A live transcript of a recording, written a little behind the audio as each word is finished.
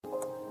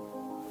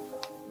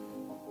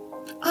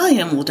I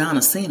am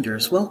LaDonna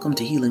Sanders. Welcome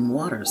to Healing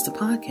Waters, the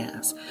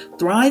podcast.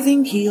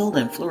 Thriving, healed,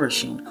 and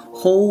flourishing,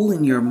 whole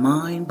in your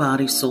mind,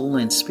 body, soul,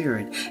 and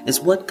spirit is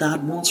what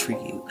God wants for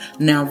you.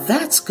 Now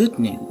that's good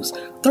news.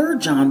 3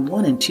 John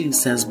 1 and 2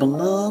 says,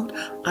 Beloved,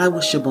 I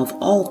wish above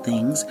all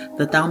things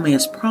that thou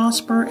mayest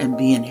prosper and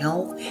be in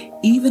health,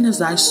 even as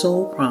thy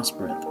soul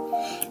prospereth.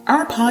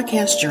 Our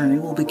podcast journey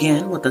will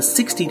begin with a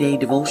 60-day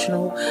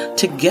devotional.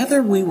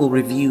 Together we will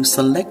review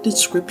selected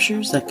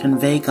scriptures that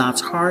convey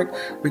God's heart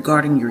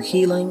regarding your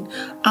healing.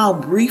 I'll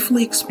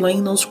briefly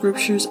explain those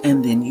scriptures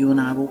and then you and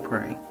I will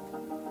pray.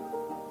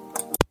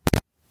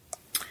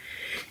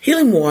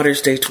 Healing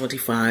Waters Day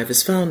 25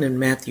 is found in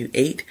Matthew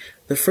 8,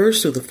 the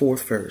 1st through the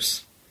 4th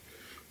verse.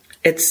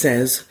 It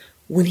says,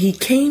 When he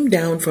came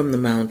down from the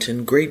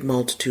mountain, great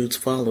multitudes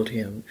followed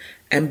him,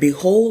 and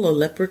behold, a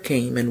leper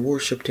came and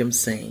worshipped him,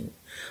 saying,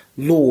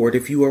 Lord,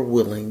 if you are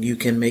willing, you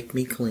can make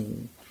me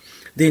clean.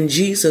 Then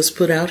Jesus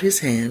put out his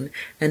hand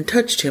and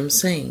touched him,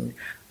 saying,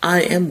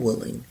 I am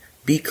willing,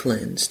 be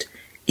cleansed.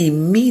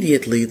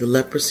 Immediately the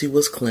leprosy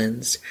was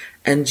cleansed,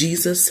 and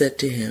Jesus said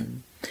to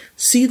him,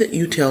 See that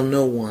you tell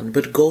no one,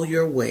 but go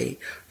your way,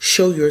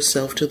 show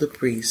yourself to the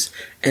priest,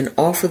 and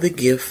offer the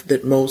gift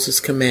that Moses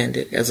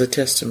commanded as a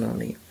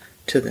testimony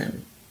to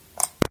them.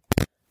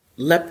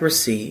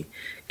 Leprosy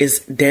is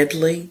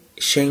deadly,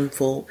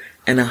 shameful,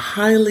 and a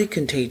highly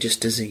contagious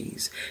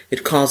disease.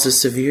 It causes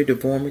severe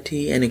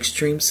deformity and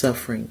extreme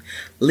suffering,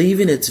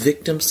 leaving its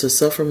victims to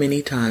suffer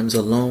many times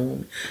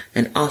alone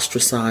and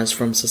ostracized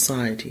from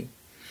society.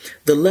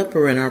 The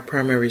leper in our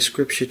primary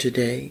scripture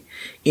today,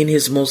 in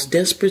his most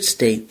desperate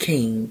state,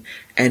 came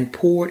and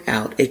poured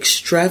out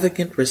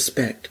extravagant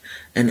respect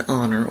and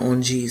honor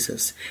on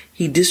Jesus.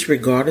 He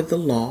disregarded the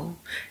law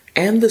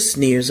and the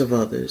sneers of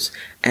others,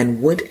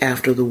 and went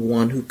after the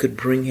one who could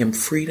bring him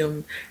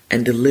freedom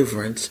and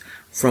deliverance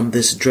from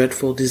this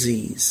dreadful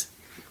disease.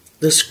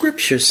 The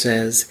scripture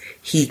says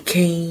he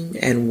came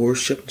and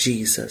worshiped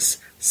Jesus,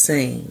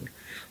 saying,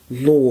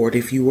 Lord,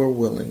 if you are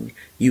willing,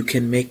 you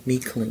can make me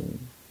clean.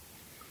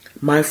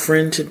 My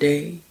friend,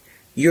 today,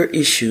 your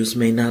issues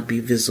may not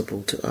be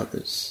visible to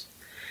others,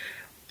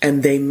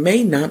 and they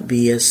may not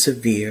be as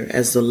severe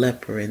as the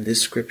leper in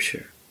this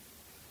scripture.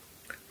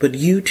 But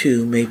you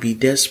too may be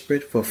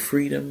desperate for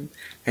freedom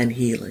and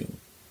healing.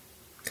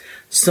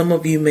 Some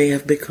of you may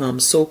have become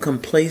so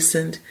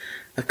complacent,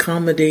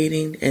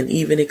 accommodating, and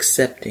even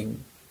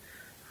accepting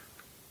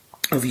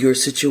of your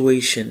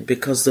situation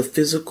because the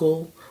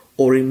physical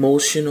or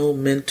emotional,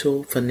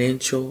 mental,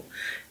 financial,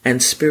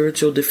 and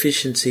spiritual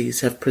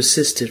deficiencies have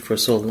persisted for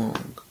so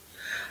long.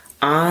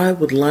 I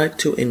would like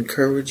to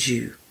encourage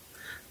you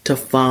to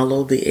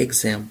follow the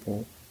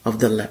example of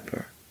the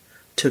leper,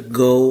 to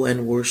go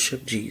and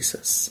worship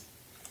Jesus.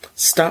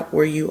 Stop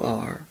where you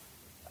are.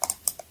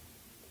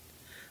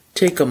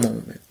 Take a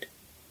moment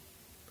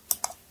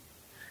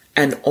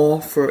and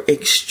offer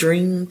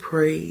extreme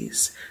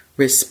praise,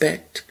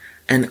 respect,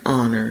 and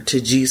honor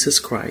to Jesus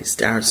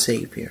Christ, our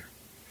Savior.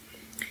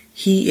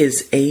 He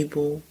is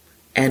able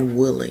and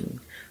willing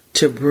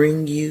to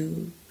bring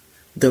you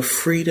the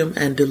freedom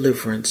and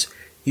deliverance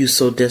you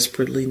so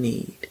desperately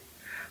need.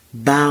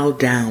 Bow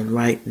down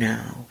right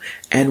now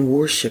and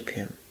worship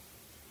Him,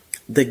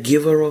 the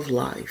giver of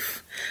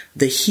life,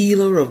 the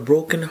healer of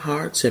broken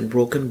hearts and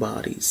broken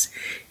bodies.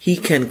 He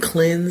can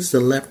cleanse the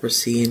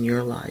leprosy in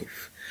your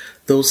life,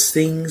 those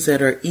things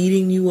that are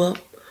eating you up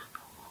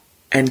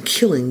and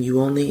killing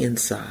you on the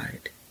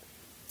inside.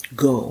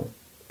 Go,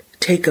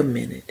 take a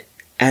minute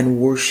and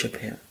worship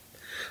Him.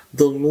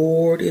 The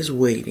Lord is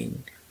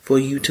waiting for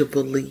you to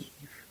believe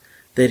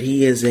that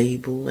He is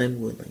able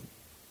and willing.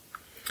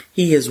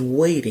 He is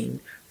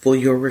waiting for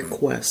your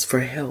request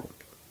for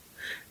help.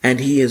 And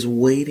He is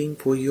waiting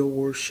for your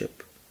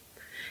worship.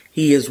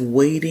 He is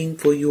waiting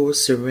for your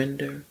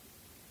surrender.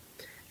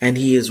 And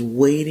He is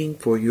waiting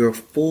for your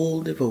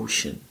full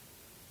devotion.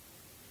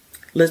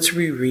 Let's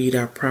reread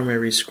our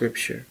primary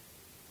scripture.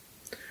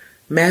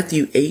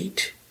 Matthew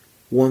 8,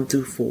 1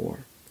 through 4.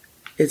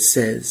 It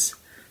says,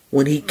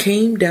 When he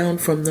came down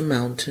from the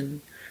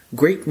mountain,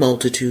 great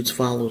multitudes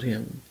followed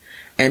him.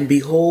 And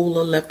behold,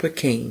 a leper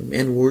came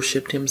and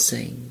worshipped him,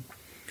 saying,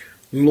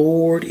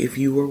 Lord, if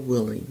you are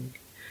willing,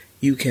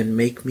 you can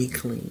make me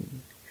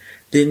clean.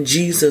 Then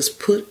Jesus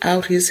put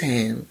out his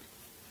hand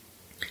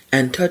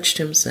and touched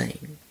him,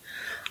 saying,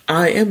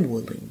 I am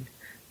willing,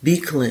 be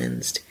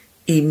cleansed.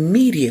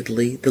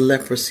 Immediately the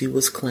leprosy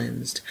was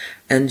cleansed.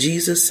 And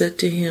Jesus said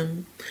to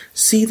him,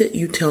 See that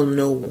you tell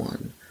no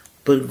one,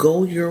 but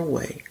go your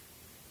way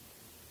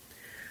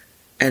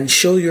and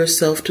show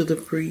yourself to the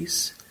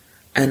priest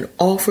and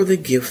offer the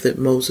gift that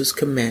Moses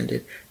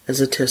commanded as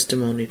a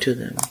testimony to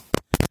them.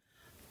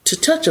 To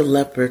touch a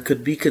leper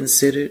could be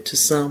considered to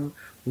some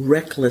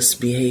reckless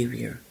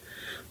behavior,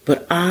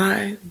 but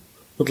I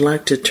would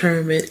like to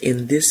term it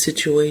in this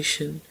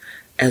situation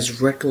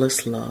as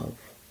reckless love.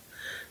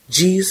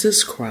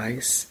 Jesus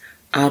Christ,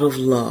 out of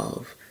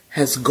love,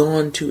 has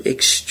gone to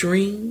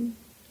extreme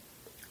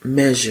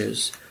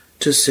measures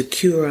to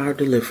secure our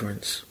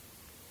deliverance.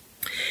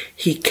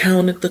 He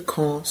counted the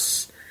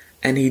costs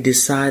and he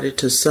decided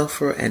to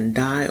suffer and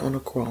die on a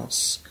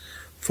cross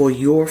for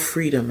your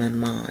freedom and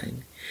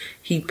mine.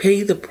 He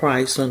paid the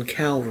price on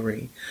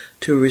Calvary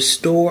to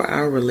restore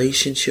our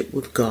relationship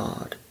with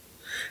God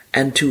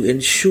and to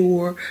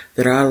ensure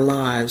that our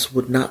lives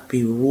would not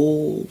be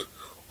ruled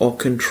or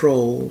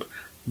controlled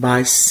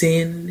by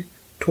sin,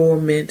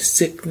 torment,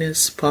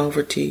 sickness,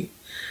 poverty,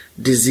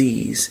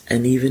 disease,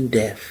 and even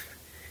death,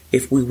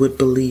 if we would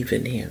believe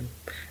in him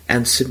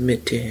and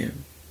submit to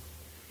him.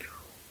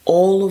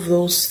 All of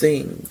those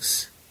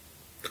things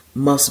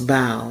must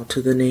bow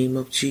to the name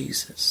of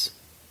Jesus.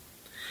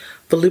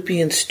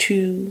 Philippians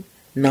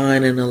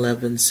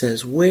 2:9-11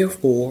 says,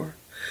 "Wherefore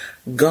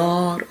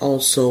God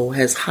also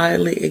has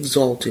highly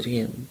exalted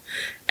him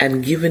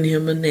and given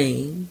him a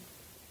name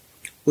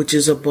which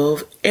is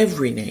above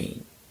every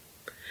name,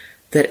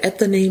 that at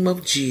the name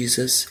of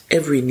Jesus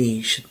every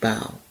knee should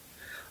bow,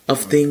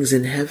 of things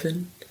in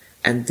heaven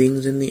and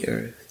things in the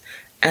earth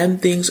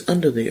and things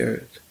under the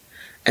earth,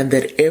 and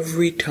that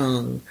every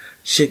tongue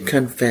should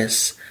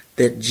confess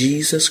that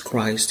Jesus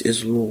Christ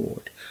is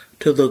Lord,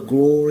 to the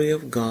glory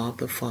of God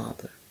the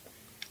Father."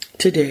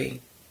 Today,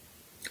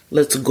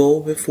 let's go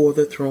before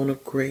the throne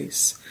of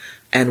grace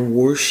and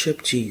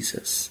worship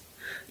Jesus.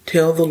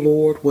 Tell the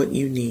Lord what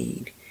you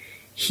need.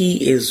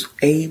 He is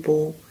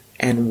able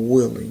and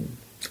willing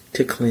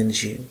to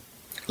cleanse you.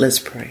 Let's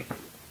pray.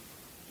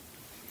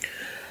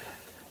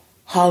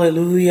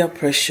 Hallelujah,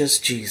 precious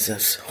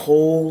Jesus.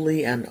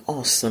 Holy and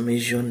awesome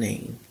is your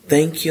name.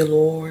 Thank you,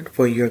 Lord,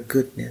 for your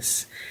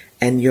goodness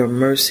and your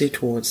mercy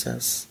towards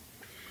us.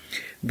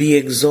 Be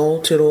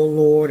exalted, O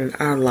Lord, in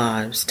our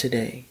lives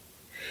today.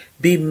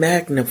 Be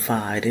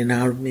magnified in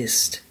our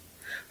midst.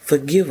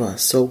 Forgive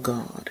us, O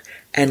God,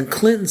 and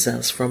cleanse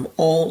us from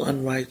all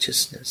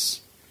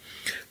unrighteousness.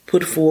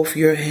 Put forth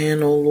your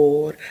hand, O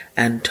Lord,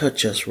 and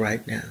touch us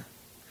right now.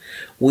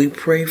 We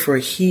pray for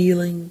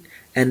healing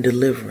and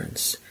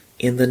deliverance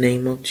in the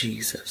name of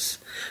Jesus.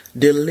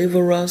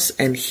 Deliver us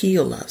and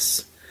heal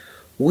us.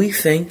 We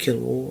thank you,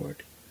 Lord,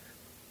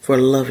 for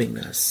loving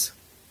us.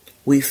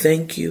 We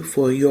thank you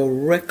for your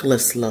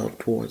reckless love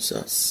towards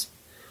us.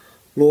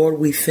 Lord,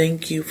 we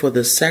thank you for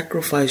the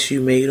sacrifice you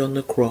made on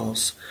the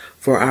cross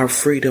for our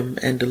freedom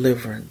and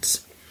deliverance.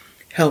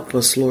 Help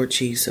us, Lord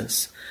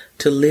Jesus,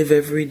 to live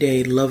every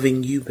day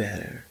loving you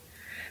better.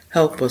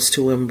 Help us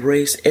to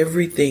embrace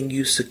everything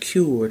you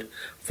secured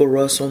for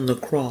us on the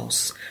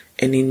cross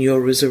and in your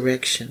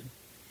resurrection.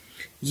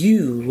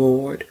 You,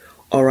 Lord,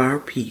 are our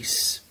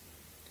peace.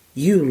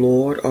 You,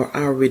 Lord, are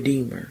our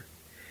Redeemer.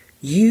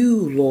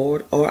 You,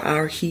 Lord, are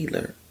our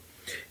healer.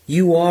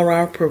 You are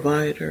our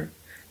provider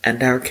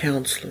and our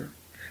counselor,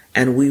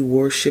 and we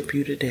worship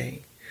you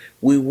today.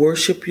 We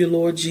worship you,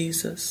 Lord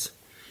Jesus,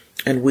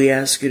 and we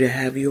ask you to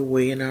have your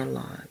way in our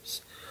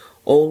lives.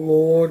 O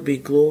Lord, be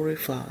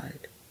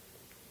glorified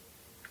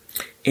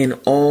in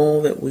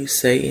all that we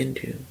say and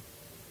do.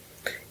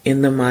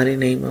 In the mighty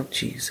name of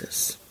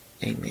Jesus,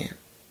 amen.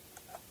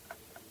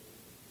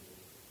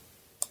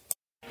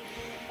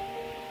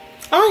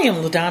 I am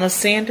LaDonna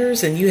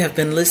Sanders, and you have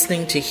been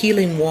listening to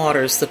Healing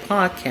Waters, the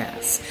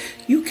podcast.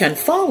 You can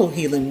follow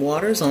Healing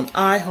Waters on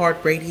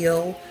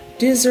iHeartRadio,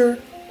 Deezer,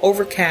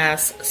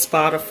 Overcast,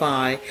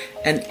 Spotify,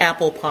 and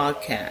Apple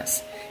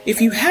Podcasts. If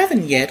you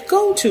haven't yet,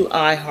 go to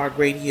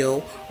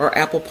iHeartRadio or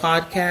Apple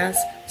Podcasts,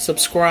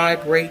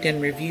 subscribe, rate,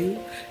 and review,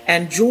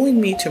 and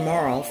join me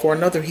tomorrow for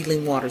another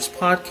Healing Waters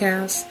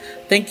podcast.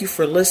 Thank you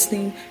for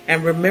listening,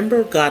 and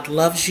remember, God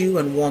loves you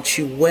and wants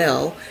you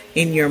well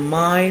in your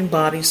mind,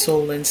 body,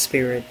 soul, and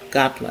spirit.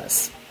 God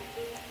bless.